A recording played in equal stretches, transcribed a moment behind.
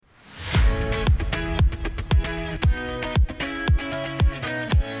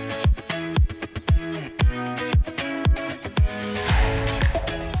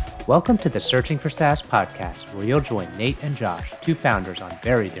Welcome to the Searching for SaaS podcast, where you'll join Nate and Josh, two founders on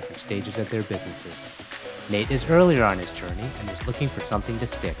very different stages of their businesses. Nate is earlier on his journey and is looking for something to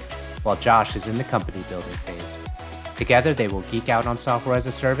stick, while Josh is in the company building phase. Together, they will geek out on software as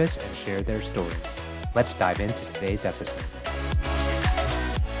a service and share their stories. Let's dive into today's episode.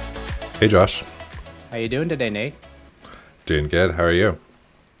 Hey, Josh. How you doing today, Nate? Doing good. How are you?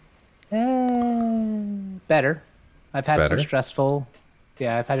 Better. I've had Better?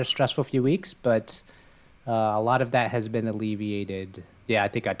 I've had a stressful few weeks, but a lot of that has been alleviated. Yeah, I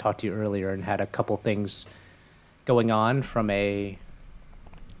think I talked to you earlier and had a couple things going on from a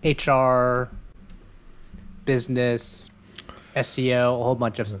HR, business, SEO, a whole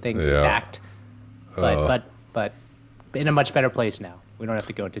bunch of things stacked. But in a much better place now. We don't have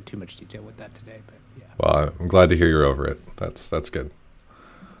to go into too much detail with that today, but yeah. Well, I'm glad to hear you're over it. That's good.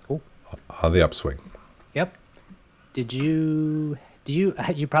 Cool. On the upswing. Yep.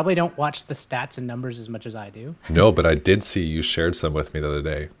 You probably don't watch the stats and numbers as much as I do. No, but I did see you shared some with me the other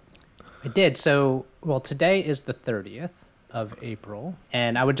day. I did. So, today is the 30th of April,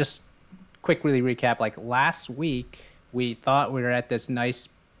 and I would just quickly recap. Like last week, we thought we were at this nice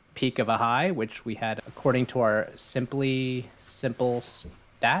peak of a high, which we had, according to our Simply Simple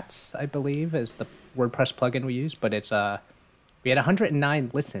Stats, I believe, is the WordPress plugin we use. But we had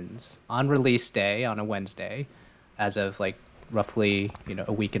 109 listens on release day on a Wednesday, as of like roughly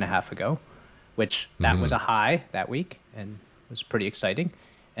a week and a half ago, which that was a high that week and was pretty exciting.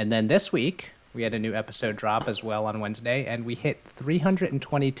 And then this week we had a new episode drop as well on Wednesday, and we hit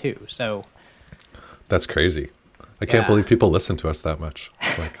 322. So that's crazy. I can't believe people listen to us that much.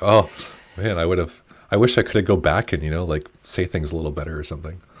 It's like, oh man, I wish I could go back and say things a little better or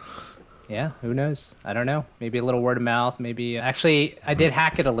something. Yeah, who knows? I don't know. Maybe a little word of mouth. Maybe actually, I did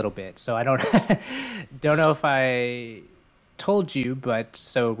hack it a little bit, so I don't know if I told you, but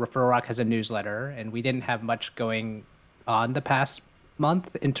so Referral Rock has a newsletter, and we didn't have much going on the past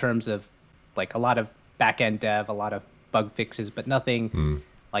month in terms of like a lot of back-end dev, a lot of bug fixes, but nothing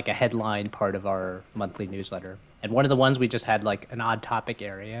like a headline part of our monthly newsletter. And one of the ones we just had like an odd topic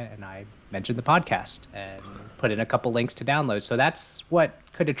area, and I mentioned the podcast and put in a couple links to download. So that's what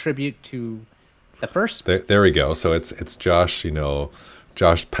could attribute to the first. There we go. So it's Josh,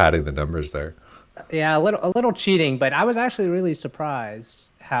 Josh padding the numbers there. Yeah, a little cheating, but I was actually really surprised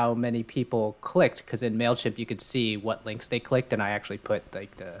how many people clicked, because in MailChimp you could see what links they clicked, and I actually put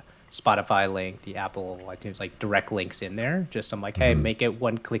like the Spotify link, the Apple iTunes, like direct links in there. Just I'm like, hey, make it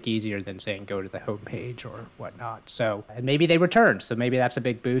one click easier than saying go to the homepage or whatnot. So, and maybe they returned. So maybe that's a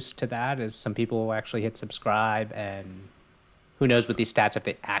big boost to that, is some people will actually hit subscribe, and who knows with these stats if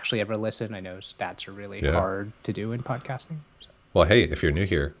they actually ever listen. I know stats are really hard to do in podcasting. So. Well, hey, if you're new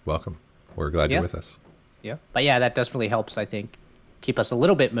here, welcome. We're glad you're with us. Yeah. But yeah, that definitely helps, I think, keep us a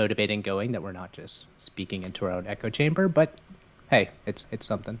little bit motivated and going, that we're not just speaking into our own echo chamber, but hey, it's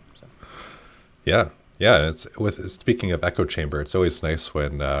something. So. Yeah. Yeah. Speaking of echo chamber, it's always nice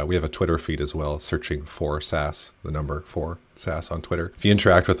when we have a Twitter feed as well, searching for SaaS, the number 4 SaaS on Twitter. If you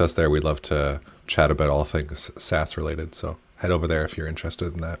interact with us there, we'd love to chat about all things SaaS related. So head over there if you're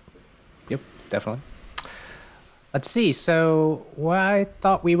interested in that. Yep, definitely. Let's see. So I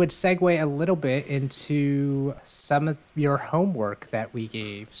thought we would segue a little bit into some of your homework that we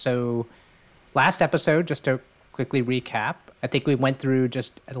gave. So last episode, just to quickly recap, I think we went through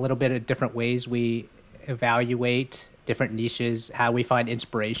just a little bit of different ways we evaluate different niches, how we find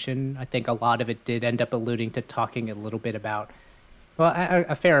inspiration. I think a lot of it did end up alluding to talking a little bit about,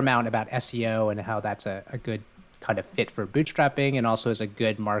 a fair amount about SEO and how that's a good kind of fit for bootstrapping, and also is a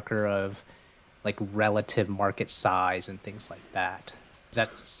good marker of like relative market size and things like that. Does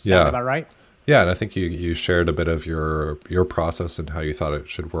that sound about right? Yeah, and I think you shared a bit of your process and how you thought it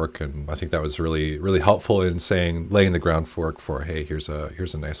should work, and I think that was really, really helpful in laying the groundwork for, hey, here's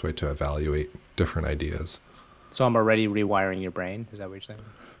a nice way to evaluate different ideas. So I'm already rewiring your brain. Is that what you're saying?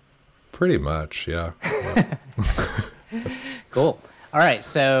 Pretty much, yeah. Cool. All right,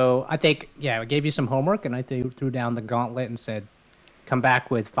 so I think I gave you some homework, and I threw down the gauntlet and said, come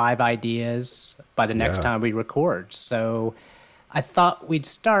back with 5 ideas by the next time we record. So I thought we'd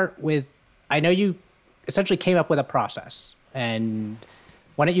start with, I know you essentially came up with a process, and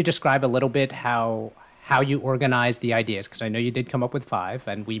why don't you describe a little bit how you organize the ideas? Because I know you did come up with 5,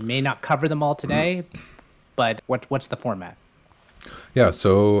 and we may not cover them all today, but what's the format? Yeah,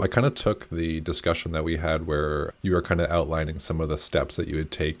 so I kind of took the discussion that we had where you were kind of outlining some of the steps that you would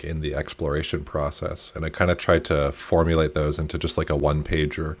take in the exploration process. And I kind of tried to formulate those into just like a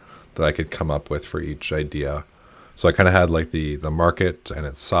one-pager that I could come up with for each idea. So I kind of had like the market and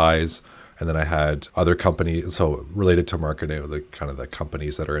its size, And then I had other companies, so related to marketing, the kind of the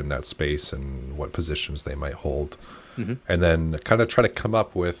companies that are in that space and what positions they might hold. And then kind of try to come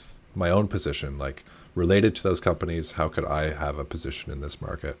up with my own position, like related to those companies, how could I have a position in this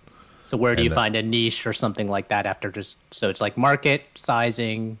market? So where do And you then- find a niche or something like that after just, so it's like market,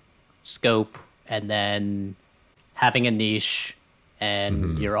 sizing, scope, and then having a niche,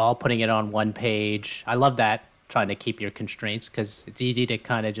 and you're all putting it on one page. I love that, trying to keep your constraints, because it's easy to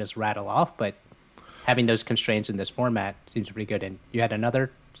kind of just rattle off, but having those constraints in this format seems pretty good. And you had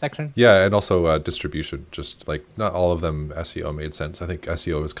another section? Yeah, and also distribution, just like not all of them SEO made sense. I think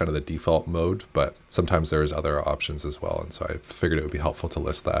SEO is kind of the default mode, but sometimes there's other options as well. And so I figured it would be helpful to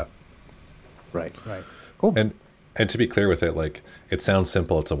list that. Right. Cool. And to be clear with it, like it sounds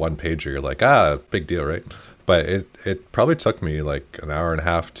simple. It's a one pager. You're like, big deal, right? But it probably took me like an hour and a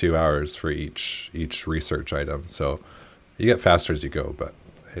half, 2 hours for each research item. So you get faster as you go, but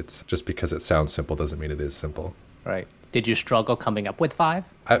it's just because it sounds simple doesn't mean it is simple. Right. Did you struggle coming up with 5?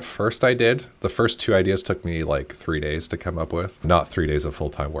 At first I did. The first 2 ideas took me like 3 days to come up with. Not 3 days of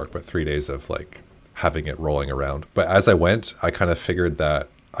full-time work, but 3 days of like having it rolling around. But as I went, I kind of figured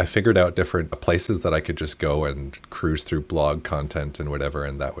out different places that I could just go and cruise through blog content and whatever,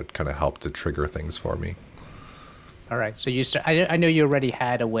 and that would kind of help to trigger things for me. All right. So I know you already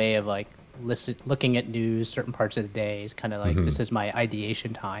had a way of like looking at news certain parts of the day is kind of like, this is my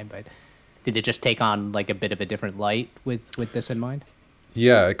ideation time, but did it just take on like a bit of a different light with this in mind?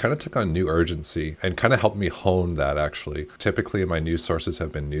 Yeah, it kind of took on new urgency and kind of helped me hone that actually. Typically my news sources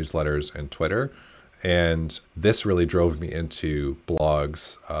have been newsletters and Twitter. And this really drove me into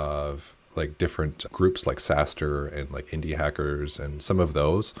blogs of like different groups like SaaStr and like Indie Hackers and some of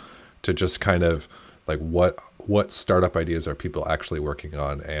those, to just kind of like what startup ideas are people actually working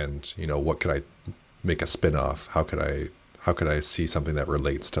on, and you know, what could I make a spin-off? How could I see something that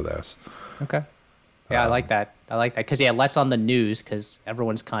relates to this? Okay. Yeah, I like that. Because less on the news, because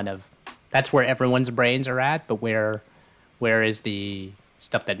everyone's kind of, that's where everyone's brains are at. But where is the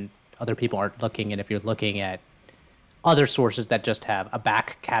stuff that other people aren't looking? And if you're looking at other sources that just have a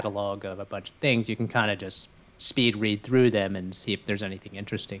back catalog of a bunch of things, you can kind of just speed read through them and see if there's anything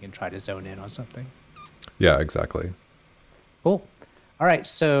interesting and try to zone in on something. Yeah, exactly. Cool. All right.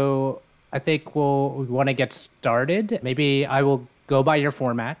 So I think we want to get started. Maybe I will go by your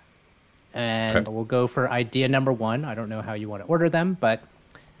format, and Okay. we'll go for idea number 1. I don't know how you want to order them, but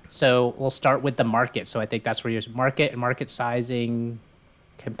so we'll start with the market. So I think that's where you market and market sizing,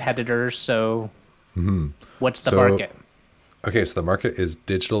 competitors. So what's the So- market? Okay, so the market is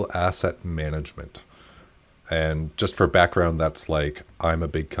digital asset management. And just for background, that's like, I'm a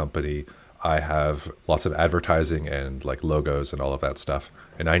big company. I have lots of advertising and like logos and all of that stuff.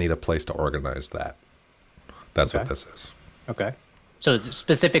 And I need a place to organize that. That's what Okay. this is. Okay. So it's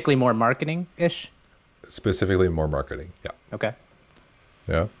specifically more marketing-ish? Specifically more marketing. Yeah. Okay.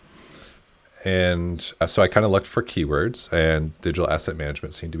 Yeah. And so I kind of looked for keywords, and digital asset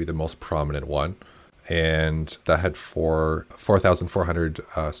management seemed to be the most prominent one. And that had 4,400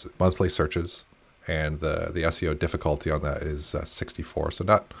 monthly searches. And the SEO difficulty on that is 64. So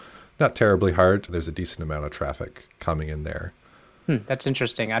not terribly hard. There's a decent amount of traffic coming in there. That's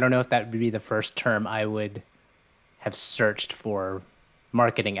interesting. I don't know if that would be the first term I would have searched for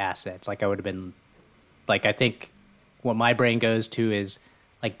marketing assets. Like I would have been, like, I think what my brain goes to is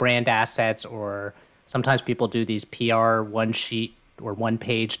like brand assets, or sometimes people do these PR one sheet or one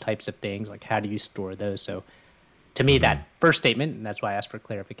page types of things. Like how do you store those? So to me, that first statement, and that's why I asked for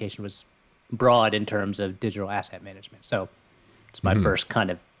clarification, was broad in terms of digital asset management. So it's my first kind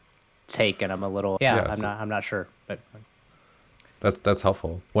of take, and I'm a little, Yeah, I'm not sure, but That's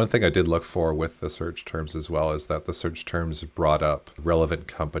helpful. One thing I did look for with the search terms as well is that the search terms brought up relevant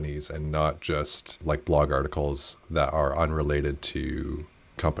companies and not just like blog articles that are unrelated to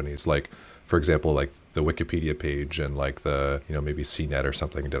companies. Like, for example, like the Wikipedia page and like the, you know, maybe CNET or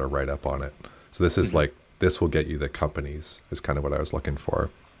something did a write-up on it. So this is like, this will get you the companies is kind of what I was looking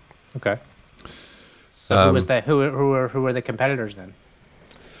for. okay. So who was that? Who are the competitors then?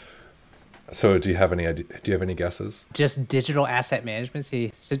 So do you have any idea? Do you have any guesses? Just digital asset management.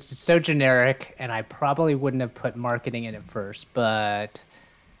 See, since it's so generic, and I probably wouldn't have put marketing in it first, but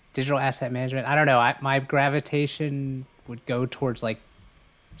digital asset management, I don't know. My gravitation would go towards like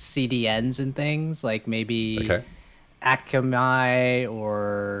CDNs and things, like maybe Okay. Akamai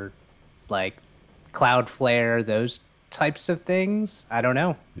or like Cloudflare, those types of things. I don't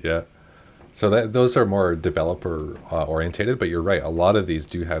know. Yeah. So those are more developer orientated, but you're right. A lot of these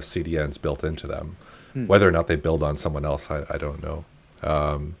do have CDNs built into them. Whether or not they build on someone else, I don't know.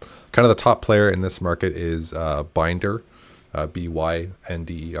 Kind of the top player in this market is Binder.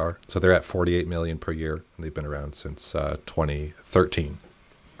 BYNDER. So they're at 48 million per year, and they've been around since 2013.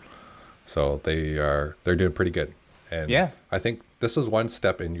 So they're doing pretty good. And Yeah. I think this was one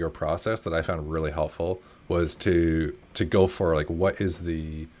step in your process that I found really helpful, was to go for like, what is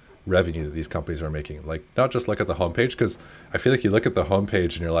the revenue that these companies are making? Like, not just look at the homepage, because I feel like you look at the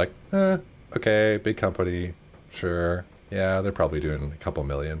homepage and you're like, okay, big company, sure, yeah, they're probably doing a couple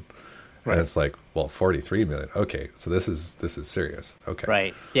million. Right. And it's like, well, 43 million. Okay, so this is serious. Okay.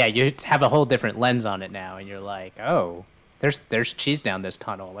 Right. Yeah, you have a whole different lens on it now, and you're like, oh, there's cheese down this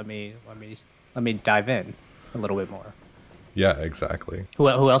tunnel. Let me dive in a little bit more. Yeah, exactly. Who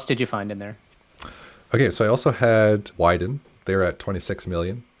else did you find in there? Okay, so I also had Wyden. They're at 26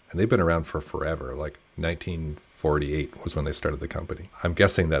 million, and they've been around for forever. Like 1948 was when they started the company. I'm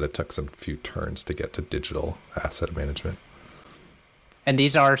guessing that it took some few turns to get to digital asset management. And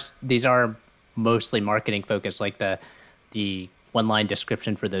these are mostly marketing focused. Like the one line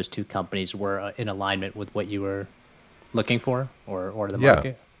description for those two companies were in alignment with what you were looking for, or the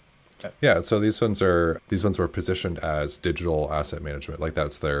market. Yeah, so these ones were positioned as digital asset management. Like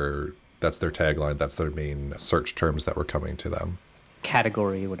that's their tagline. That's their main search terms that were coming to them.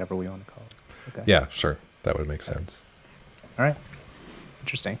 Category, whatever we want to call it. Okay. Yeah, sure, that would make sense. All right.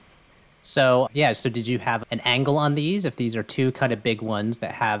 Interesting. So did you have an angle on these? If these are two kind of big ones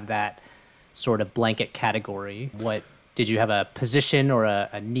that have that sort of blanket category, what did you have a position or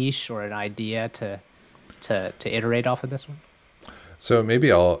a niche or an idea to iterate off of this one? So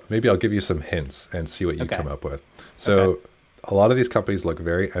maybe I'll give you some hints and see what you come up with. So a lot of these companies look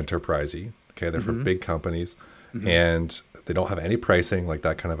very enterprisey. Okay, they're for big companies, and they don't have any pricing, like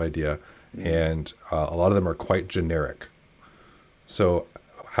that kind of idea, and a lot of them are quite generic. So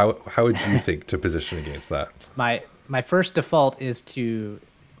how would you think to position against that? My first default is to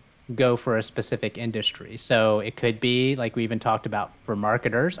go for a specific industry. So it could be, like we even talked about, for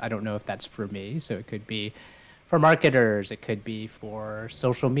marketers. I don't know if that's for me. So it could be for marketers. It could be for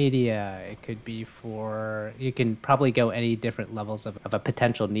social media. It could be for, you can probably go any different levels of a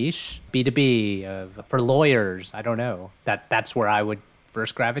potential niche. B2B, for lawyers. I don't know. That's where I would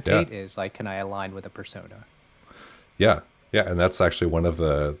first gravitate, is like, can I align with a persona? Yeah. Yeah, and that's actually one of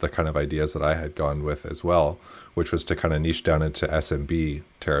the kind of ideas that I had gone with as well, which was to kind of niche down into SMB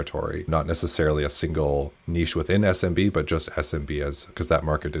territory, not necessarily a single niche within SMB, but just SMB, because that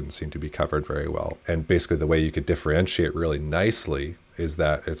market didn't seem to be covered very well. And basically the way you could differentiate really nicely is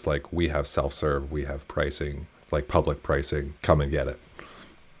that it's like, we have self-serve, we have pricing, like public pricing, come and get it.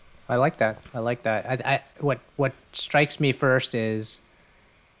 I like that. What strikes me first is,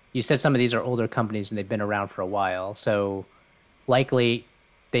 you said some of these are older companies and they've been around for a while. So likely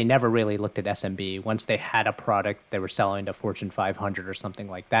they never really looked at SMB. Once they had a product they were selling to Fortune 500 or something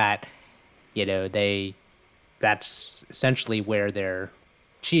like that, that's essentially where their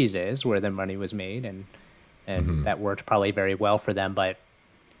cheese is, where their money was made, and that worked probably very well for them. But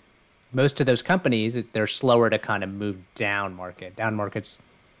most of those companies, they're slower to kind of move down market. Down markets,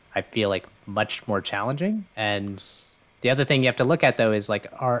 I feel like, much more challenging. And the other thing you have to look at, though, is like,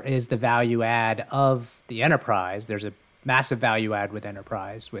 is the value add of the enterprise. There's a massive value add with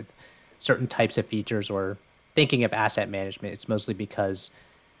enterprise, with certain types of features, or thinking of asset management. It's mostly because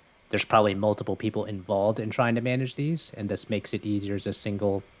there's probably multiple people involved in trying to manage these, and this makes it easier as a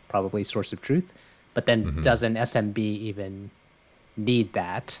single, probably, source of truth. But then does an SMB even need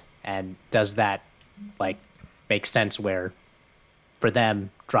that? And does that make sense where for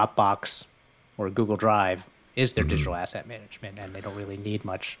them, Dropbox or Google Drive is their digital asset management, and they don't really need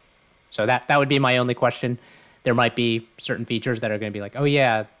much? So that would be my only question. There might be certain features that are going to be like, oh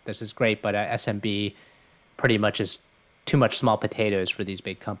yeah, this is great, but SMB pretty much is too much small potatoes for these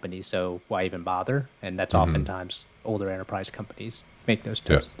big companies, so why even bother? And that's oftentimes older enterprise companies make those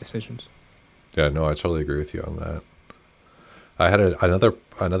types of decisions. Yeah, no, I totally agree with you on that. I had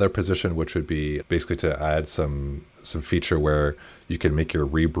another position, which would be basically to add some feature where you can make your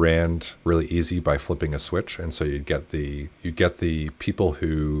rebrand really easy by flipping a switch, and so you get the people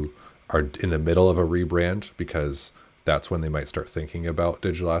who are in the middle of a rebrand, because that's when they might start thinking about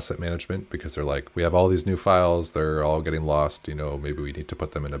digital asset management, because they're like, we have all these new files, they're all getting lost, maybe we need to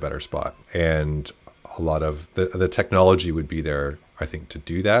put them in a better spot. And a lot of the technology would be there, I think, to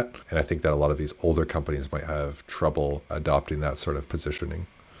do that. And I think that a lot of these older companies might have trouble adopting that sort of positioning.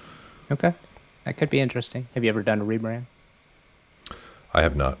 Okay. That could be interesting. Have you ever done a rebrand? I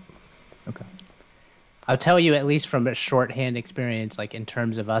have not. Okay. I'll tell you, at least from a shorthand experience, like in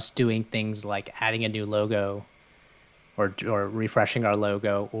terms of us doing things like adding a new logo, or refreshing our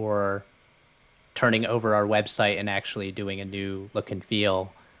logo, or turning over our website and actually doing a new look and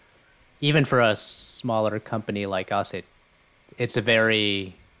feel, even for a smaller company like us, it it's a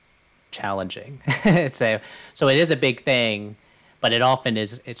very challenging. So it is a big thing, but it often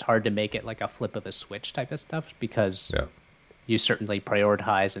is. It's hard to make it like a flip of a switch type of stuff because Yeah. you certainly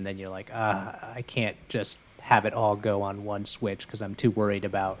prioritize, and then you're like, I can't just have it all go on one switch because I'm too worried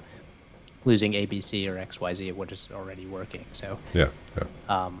about losing ABC or XYZ, what is already working. So Yeah.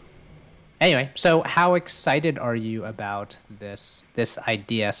 Yeah. anyway, so how excited are you about this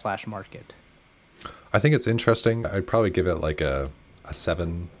idea / market? I think it's interesting. I'd probably give it like a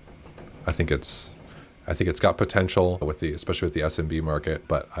 7. I think it's got potential especially with the SMB market,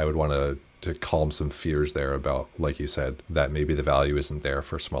 but I would want to calm some fears there about, like you said, that maybe the value isn't there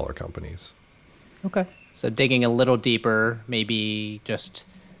for smaller companies. Okay. So digging a little deeper, maybe just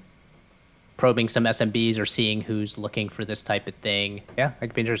probing some SMBs or seeing who's looking for this type of thing. Yeah, that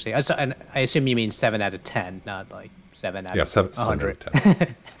could be interesting. And I assume you mean 7 out of 10, not like 7 out of 7 100. out of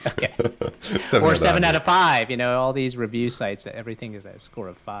 10. Okay. 7 Or out of 7 out 100. of 5. You know, all these review sites, everything is a score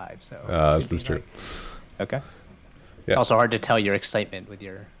of 5. So This is true. okay. Yeah. It's also hard to tell your excitement with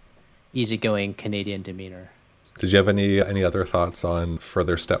your easygoing Canadian demeanor. Did you have any other thoughts on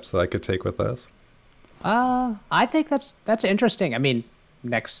further steps that I could take with this? I think that's interesting. I mean,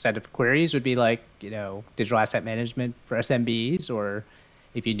 next set of queries would be like, digital asset management for SMBs, or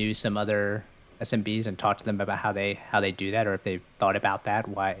if you knew some other SMBs and talked to them about how they do that, or if they've thought about that.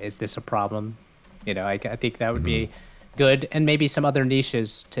 Why is this a problem? I think that would be good, and maybe some other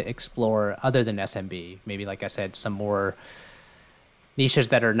niches to explore other than SMB. Maybe, like I said, some more niches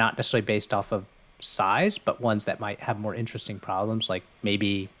that are not necessarily based off of size, but ones that might have more interesting problems, like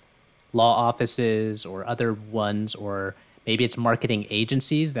maybe law offices or other ones, or maybe it's marketing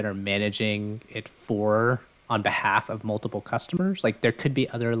agencies that are managing it on behalf of multiple customers. Like there could be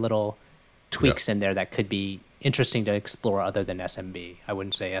other little tweaks in there that could be interesting to explore other than SMB. I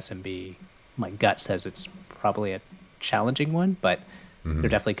wouldn't say SMB. My gut says it's probably a challenging one, but there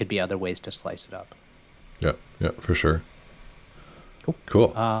definitely could be other ways to slice it up. Yeah, for sure. Cool.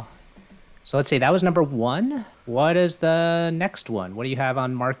 Cool. So let's see, that was number 1. What is the next one? What do you have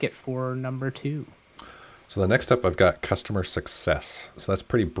on market for number 2? So the next up, I've got customer success. So that's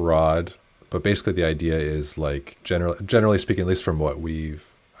pretty broad, but basically the idea is like generally speaking, at least from what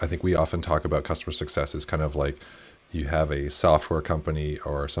I think we often talk about customer success is kind of like you have a software company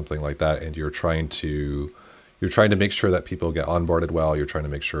or something like that, and you're trying to make sure that people get onboarded well. You're trying to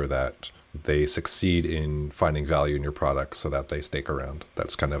make sure that they succeed in finding value in your product so that they stick around.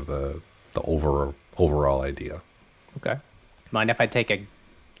 That's kind of the overall idea. Okay. Mind if I take a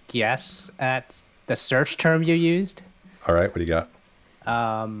guess at the search term you used? All right, what do you got?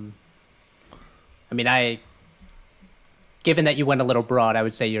 I mean, given that you went a little broad, I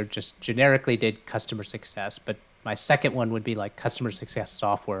would say you're just generically did customer success, but my second one would be like customer success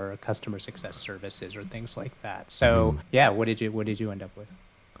software or customer success services or things like that. So yeah, what did you end up with?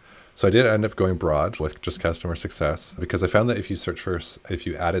 So I did end up going broad with just customer success because I found that if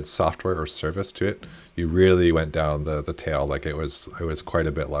you added software or service to it, you really went down the tail. Like it was quite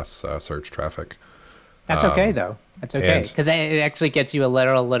a bit less search traffic. That's okay though. That's okay and- because it actually gets you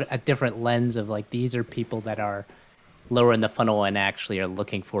a different lens of like these are people that are lower in the funnel and actually are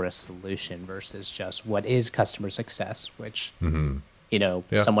looking for a solution versus just what is customer success, which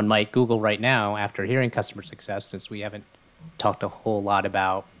someone might Google right now after hearing customer success, since we haven't talked a whole lot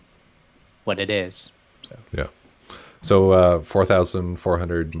about what it is. So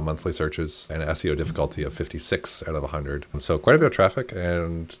 4,400 monthly searches and an SEO difficulty of 56 out of 100. So quite a bit of traffic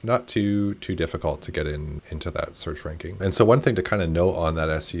and not too difficult to get into that search ranking. And so one thing to kind of note on that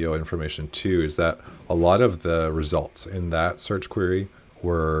SEO information too is that a lot of the results in that search query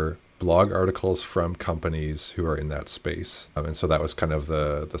were blog articles from companies who are in that space. And so that was kind of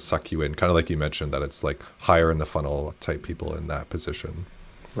the suck you in, kind of like you mentioned, that it's like higher in the funnel type people in that position.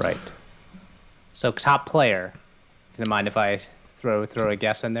 Right. So top player. Do you mind if I throw a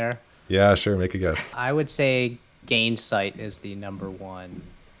guess in there? Yeah, sure. Make a guess. I would say Gainsight is the number 1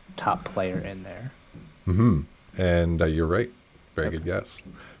 top player in there. And you're right. Very good guess.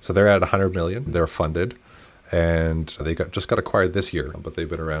 So they're at 100 million. They're funded, and they just got acquired this year, but they've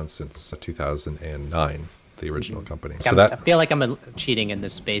been around since 2009, the original company. So I feel like I'm cheating in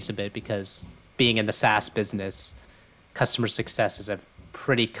this space a bit because being in the SaaS business, customer success is a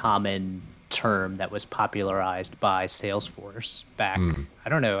pretty common term that was popularized by Salesforce back, I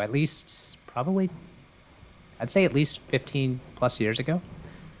don't know, at least probably, I'd say at least 15 plus years ago.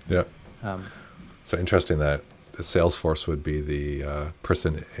 Yeah. So interesting that Salesforce would be the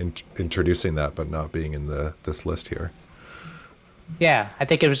person introducing that, but not being in this list here. Yeah, I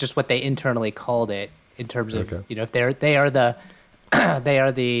think it was just what they internally called it in terms of, Okay. if they are the they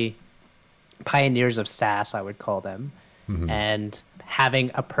are the pioneers of SaaS, I would call them. and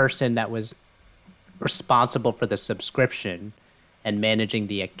having a person that was responsible for the subscription and managing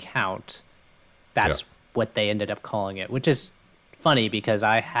the account, that's what they ended up calling it, which is funny because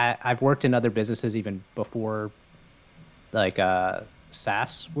I've worked in other businesses even before, like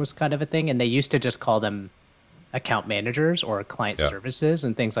SaaS was kind of a thing, and they used to just call them account managers or client services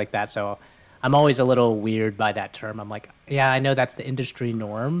and things like that. So I'm always a little weird by that term. I'm like, yeah, I know that's the industry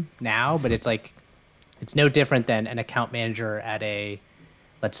norm now, but it's like, it's no different than an account manager at a,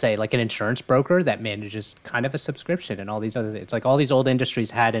 let's say, like an insurance broker that manages kind of a subscription and all these other, it's like all these old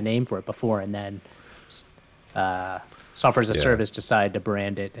industries had a name for it before, and then software as a service decided to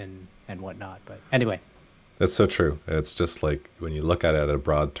brand it and whatnot. But anyway. That's so true. It's just like when you look at it at a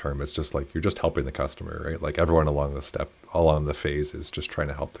broad term, it's just like you're just helping the customer, right? Like everyone along the step, along the phase is just trying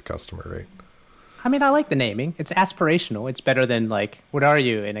to help the customer, right? I mean, I like the naming. It's aspirational. It's better than like, what are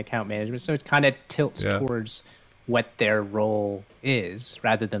you in account management? So it kind of tilts towards what their role is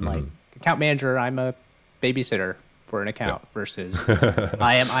rather than like account manager, I'm a babysitter for an account versus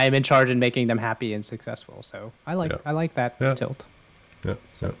I am in charge and making them happy and successful. So I like that tilt. Yeah.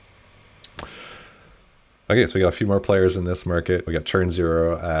 So. Okay, so we got a few more players in this market. We got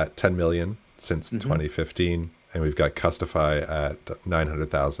ChurnZero at 10 million since 2015, and we've got Custify at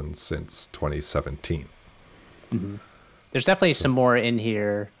 900,000 since 2017. There's definitely some more in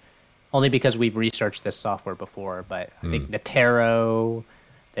here, only because we've researched this software before. But I think Natero,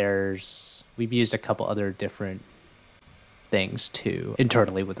 we've used a couple other different things too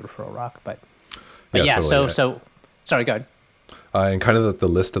internally with Referral Rock. But yeah, totally, so sorry, go ahead. And kind of the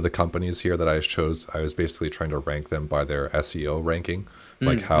list of the companies here that I chose, I was basically trying to rank them by their SEO ranking,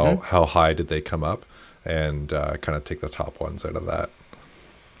 like how high did they come up, and kind of take the top ones out of that.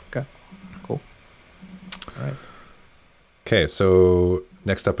 Okay, cool. All right. Okay, so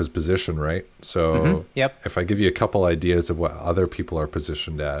next up is position, right? So if I give you a couple ideas of what other people are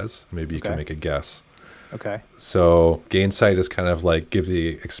positioned as, maybe you can make a guess. Okay. So Gainsight is kind of like give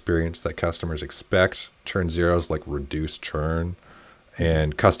the experience that customers expect. ChurnZero is like reduce churn.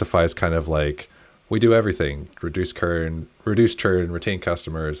 And Custify is kind of like we do everything, reduce churn, retain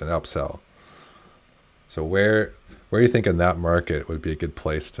customers, and upsell. So where you think in that market would be a good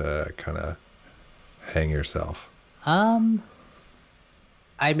place to kind of hang yourself? I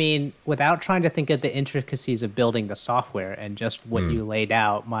mean, without trying to think of the intricacies of building the software and just what you laid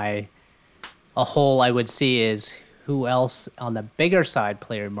out, a hole I would see is who else on the bigger side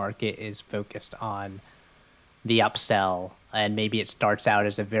player market is focused on the upsell. And maybe it starts out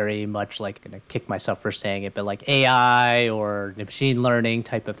as a very much like, I'm going to kick myself for saying it, but like AI or machine learning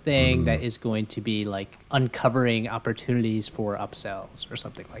type of thing that is going to be like uncovering opportunities for upsells or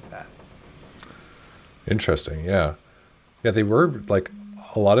something like that. Interesting. Yeah. Yeah. They were like,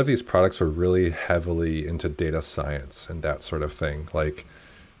 a lot of these products were really heavily into data science and that sort of thing. Like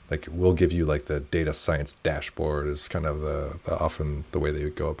we'll give you like the data science dashboard is kind of the often the way they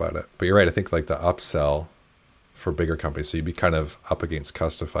would go about it. But you're right. I think like the upsell for bigger companies, so you'd be kind of up against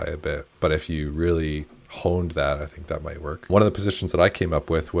Custify a bit. But if you really honed that, I think that might work. One of the positions that I came up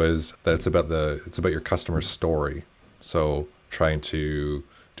with was that it's about your customer story. So trying to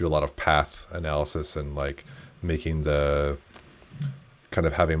do a lot of path analysis and like making the kind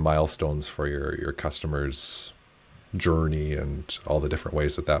of having milestones for your customers' journey and all the different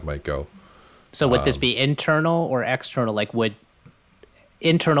ways that might go. So would this be internal or external? Like would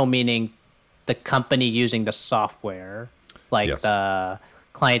internal meaning the company using the software, like the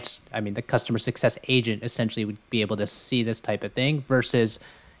clients, I mean, the customer success agent essentially would be able to see this type of thing versus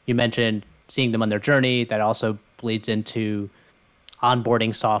you mentioned seeing them on their journey. That also bleeds into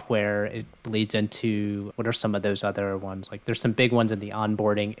onboarding software. It bleeds into, what are some of those other ones? Like there's some big ones in the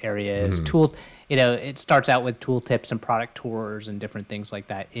onboarding areas. It starts out with tool tips and product tours and different things like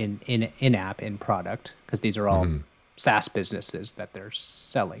that in app, in product, because these are all SaaS businesses that they're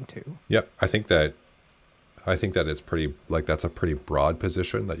selling to. Yep. I think that it's pretty, like that's a pretty broad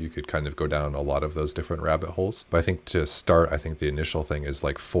position that you could kind of go down a lot of those different rabbit holes. But I think to start, I think the initial thing is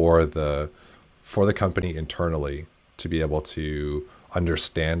like for the company internally to be able to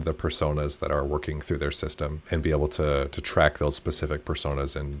understand the personas that are working through their system and be able to track those specific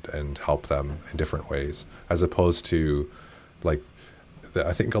personas and help them in different ways, as opposed to like,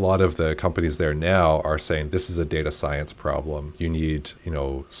 I think a lot of the companies there now are saying this is a data science problem. You need,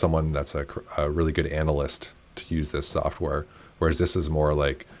 someone that's a really good analyst to use this software. Whereas this is more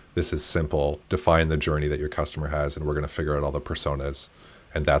like, this is simple, define the journey that your customer has, and we're going to figure out all the personas,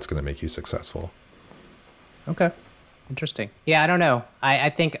 and that's going to make you successful. Okay. Interesting. Yeah, I don't know. I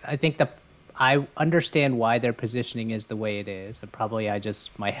think I understand why their positioning is the way it is. And probably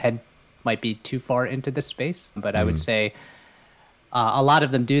my head might be too far into this space. But I would say a lot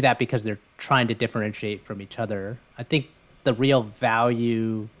of them do that because they're trying to differentiate from each other. I think the real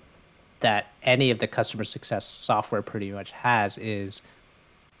value that any of the customer success software pretty much has is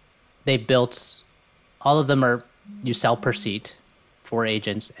they've built, all of them are, you sell per seat for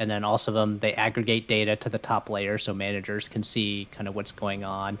agents, and then also them, they aggregate data to the top layer so managers can see kind of what's going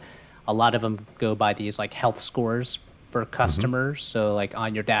on. A lot of them go by these like health scores for customers. So like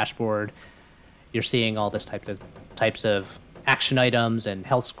on your dashboard, you're seeing all this types of action items and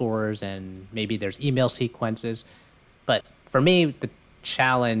health scores, and maybe there's email sequences. But for me, the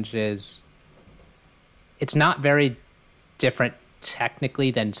challenge is it's not very different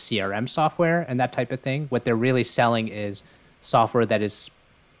technically than CRM software and that type of thing. What they're really selling is software that is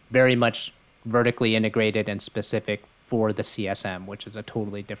very much vertically integrated and specific for the CSM, which is a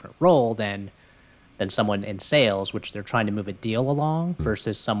totally different role than someone in sales, which they're trying to move a deal along,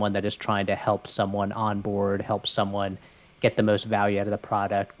 versus someone that is trying to help someone onboard, help someone get the most value out of the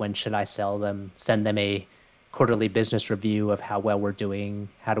product. When should I sell them? Send them a quarterly business review of how well we're doing.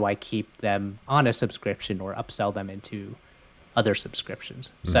 How do I keep them on a subscription or upsell them into other subscriptions?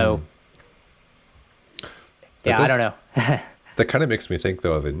 So, I don't know. That kind of makes me think,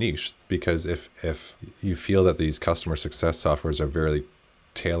 though, of a niche, because if you feel that these customer success softwares are very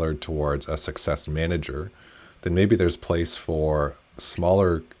tailored towards a success manager, then maybe there's place for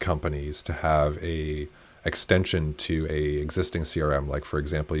smaller companies to have a extension to a existing CRM. Like, for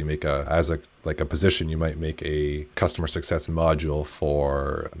example, you make a position, you might make a customer success module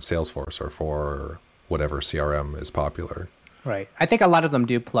for Salesforce or for whatever CRM is popular. Right. I think a lot of them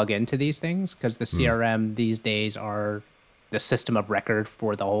do plug into these things because the CRM these days are the system of record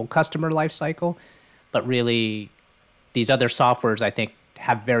for the whole customer lifecycle. But really, these other softwares, I think,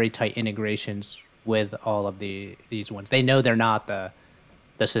 have very tight integrations with all of these ones. They know they're not the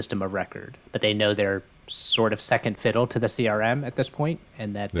system of record, but they know they're sort of second fiddle to the CRM at this point,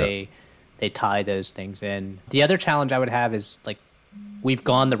 and that they tie those things in. The other challenge I would have is, like, we've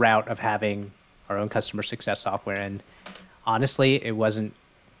gone the route of having our own customer success software, and honestly, it wasn't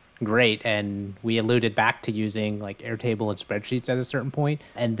great. And we alluded back to using like Airtable and spreadsheets at a certain point.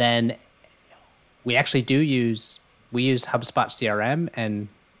 And then we actually use HubSpot CRM, and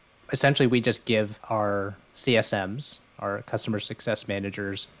essentially we just give our CSMs, our customer success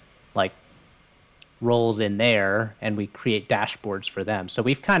managers, like roles in there, and we create dashboards for them. So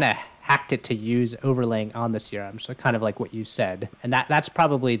we've kind of hacked it to use overlaying on the CRM. So kind of like what you said. And that's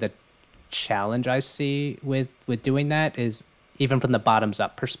probably the challenge I see with doing that, is even from the bottoms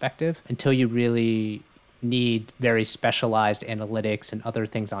up perspective, until you really need very specialized analytics and other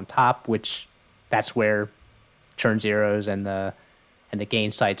things on top, which that's where churn zeros and the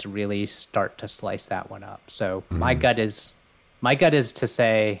gain sites really start to slice that one up. So my gut is to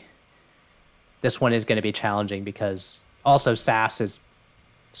say this one is going to be challenging, because also SaaS is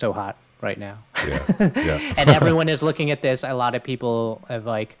so hot right now. Yeah. And everyone is looking at this. A lot of people have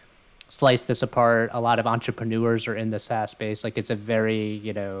like sliced this apart. A lot of entrepreneurs are in the SaaS space. Like, it's a very,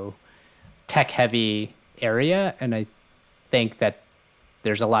 tech heavy area. And I think that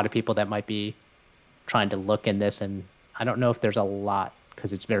there's a lot of people that might be trying to look in this, and I don't know if there's a lot,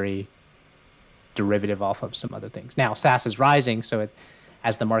 because it's very derivative off of some other things. Now, SaaS is rising, so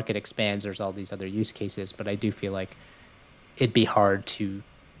as the market expands, there's all these other use cases, but I do feel like it'd be hard to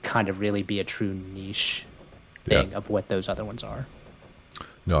kind of really be a true niche thing of what those other ones are.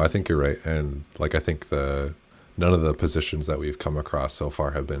 No, I think you're right. And like, I think none of the positions that we've come across so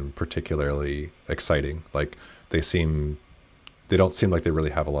far have been particularly exciting. Like, they don't seem like they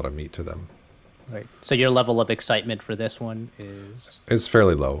really have a lot of meat to them. Right. So your level of excitement for this one is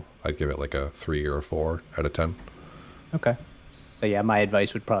fairly low. I'd give it like a 3 or a 4 out of 10. Okay. So yeah, my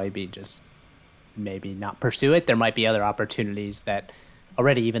advice would probably be just maybe not pursue it. There might be other opportunities that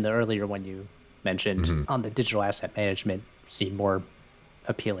already, even the earlier one you mentioned on the digital asset management, seem more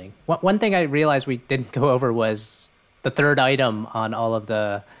appealing. One thing I realized we didn't go over was the third item on all of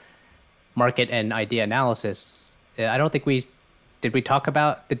the market and idea analysis. I don't think did we talk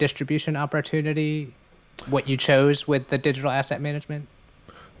about the distribution opportunity, what you chose with the digital asset management?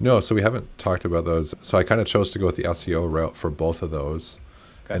 No, so we haven't talked about those. So I kind of chose to go with the SEO route for both of those.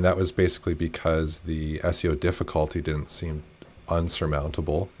 Okay. And that was basically because the SEO difficulty didn't seem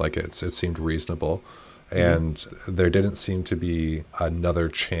unsurmountable. Like, it seemed reasonable. And there didn't seem to be another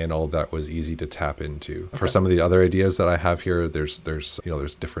channel that was easy to tap into. Okay. For some of the other ideas that I have here, there's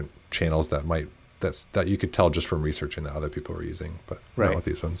different channels that you could tell just from researching that other people were using, but not with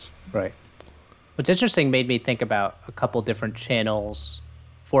these ones. Right. What's interesting made me think about a couple different channels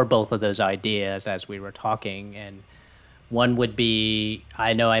for both of those ideas as we were talking. And One would be,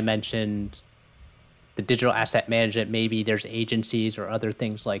 I know I mentioned the digital asset management, maybe there's agencies or other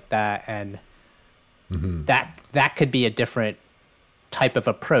things like that. And that could be a different type of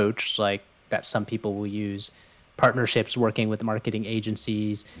approach, like that some people will use partnerships working with marketing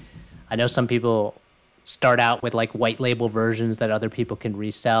agencies. I know some people start out with like white label versions that other people can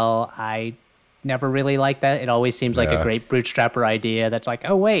resell. I never really like that. It always seems like a great bootstrapper idea that's like,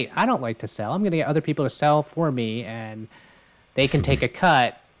 oh wait, I don't like to sell. I'm going to get other people to sell for me and they can take a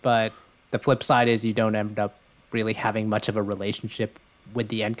cut. But the flip side is you don't end up really having much of a relationship with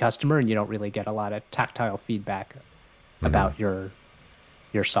the end customer, and you don't really get a lot of tactile feedback about your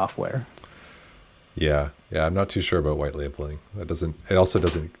software. Yeah, I'm not too sure about white labeling. It also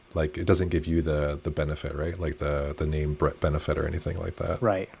doesn't give you the benefit, right? Like the name benefit or anything like that.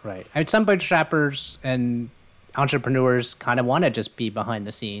 Right. I mean, some bootstrappers and entrepreneurs kind of want to just be behind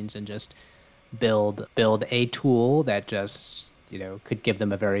the scenes and just build a tool that just, could give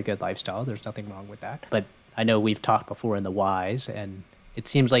them a very good lifestyle. There's nothing wrong with that. But I know we've talked before in the whys, and it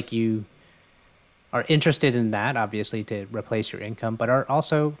seems like you are interested in that, obviously, to replace your income, but are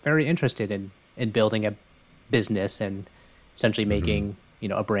also very interested in building a business and essentially making,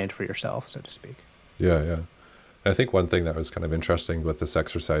 a brand for yourself, so to speak. Yeah. And I think one thing that was kind of interesting with this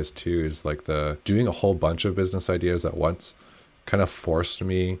exercise too is like the doing a whole bunch of business ideas at once kind of forced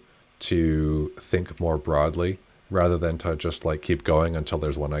me to think more broadly rather than to just like keep going until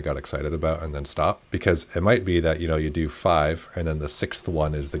there's one I got excited about and then stop. Because it might be that, you do 5 and then the 6th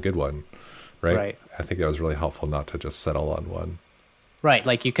one is the good one, right? I think that was really helpful not to just settle on one. Right.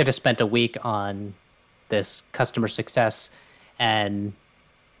 Like you could have spent a week on this customer success and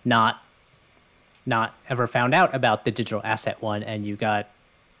not ever found out about the digital asset one, and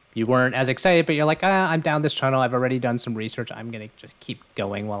you weren't as excited, but you're like, I'm down this tunnel. I've already done some research. I'm going to just keep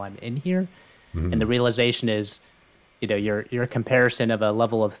going while I'm in here. And the realization is, your comparison of a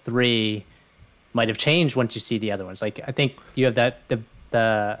level of 3 might have changed once you see the other ones. Like, I think you have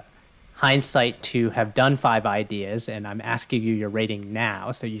the hindsight to have done 5 ideas, and I'm asking you your rating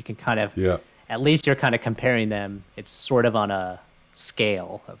now, so you can kind of, at least you're kind of comparing them. It's sort of on a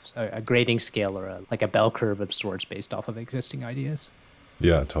scale, of a grading scale, or like a bell curve of sorts based off of existing ideas.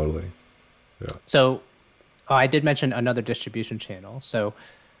 Yeah, totally. Yeah. So I did mention another distribution channel. So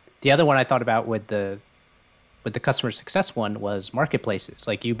the other one I thought about with the customer success one was marketplaces.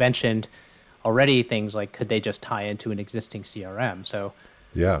 Like you mentioned already, things like, could they just tie into an existing CRM? So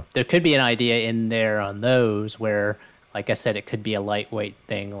there could be an idea in there on those where, like I said, it could be a lightweight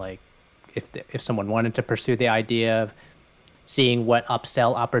thing. Like if someone wanted to pursue the idea of seeing what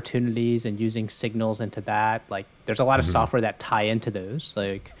upsell opportunities and using signals into that, like there's a lot of software that tie into those,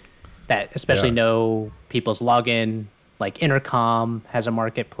 like that especially know people's login. Like Intercom has a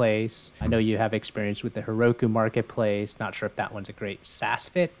marketplace. I know you have experience with the Heroku marketplace. Not sure if that one's a great SaaS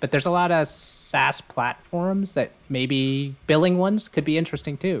fit, but there's a lot of SaaS platforms that maybe billing ones could be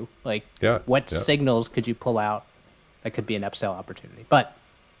interesting too. Like what signals could you pull out that could be an upsell opportunity? But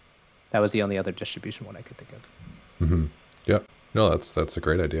that was the only other distribution one I could think of. Yep. No, that's a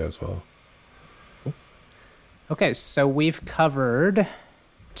great idea as well. Cool. Okay, so we've covered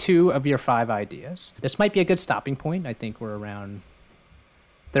 2 of your 5 ideas. This might be a good stopping point. I think we're around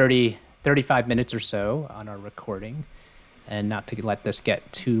 35 minutes or so on our recording, and not to let this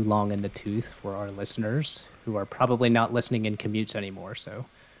get too long in the tooth for our listeners who are probably not listening in commutes anymore. So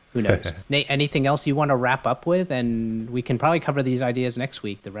who knows? Nate, anything else you want to wrap up with? And we can probably cover these ideas next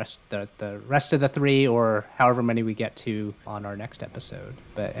week, the rest of the 3 or however many we get to on our next episode.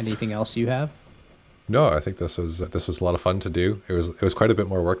 But anything else you have? No, I think this was a lot of fun to do. It was quite a bit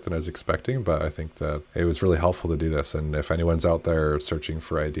more work than I was expecting, but I think that it was really helpful to do this. And if anyone's out there searching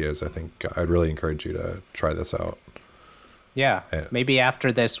for ideas, I think I'd really encourage you to try this out. Yeah, maybe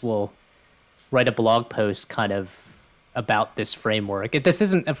after this we'll write a blog post kind of about this framework. This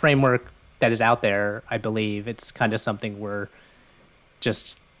isn't a framework that is out there, I believe. It's kind of something we're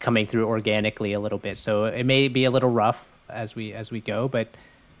just coming through organically a little bit. So it may be a little rough as we go, but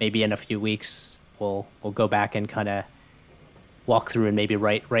maybe in a few weeks we'll go back and kind of walk through and maybe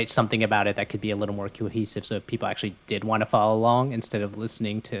write something about it that could be a little more cohesive, so if people actually did want to follow along instead of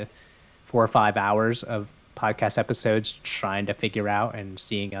listening to 4 or 5 hours of podcast episodes trying to figure out and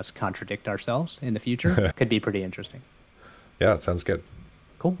seeing us contradict ourselves in the future. Could be pretty interesting. Yeah, it sounds good.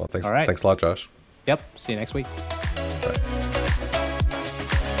 Cool. Well, thanks. All right. Thanks a lot, Josh. Yep. See you next week. Bye.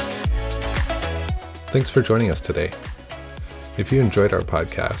 Thanks for joining us today. If you enjoyed our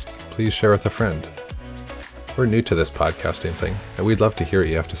podcast, please share with a friend. We're new to this podcasting thing, and we'd love to hear what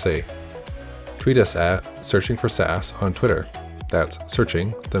you have to say. Tweet us at Searching for SaaS on Twitter. That's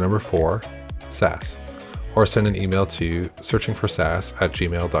searching, the number 4, SaaS. or send an email to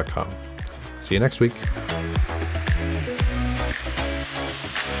searchingforsas@gmail.com. See you next week.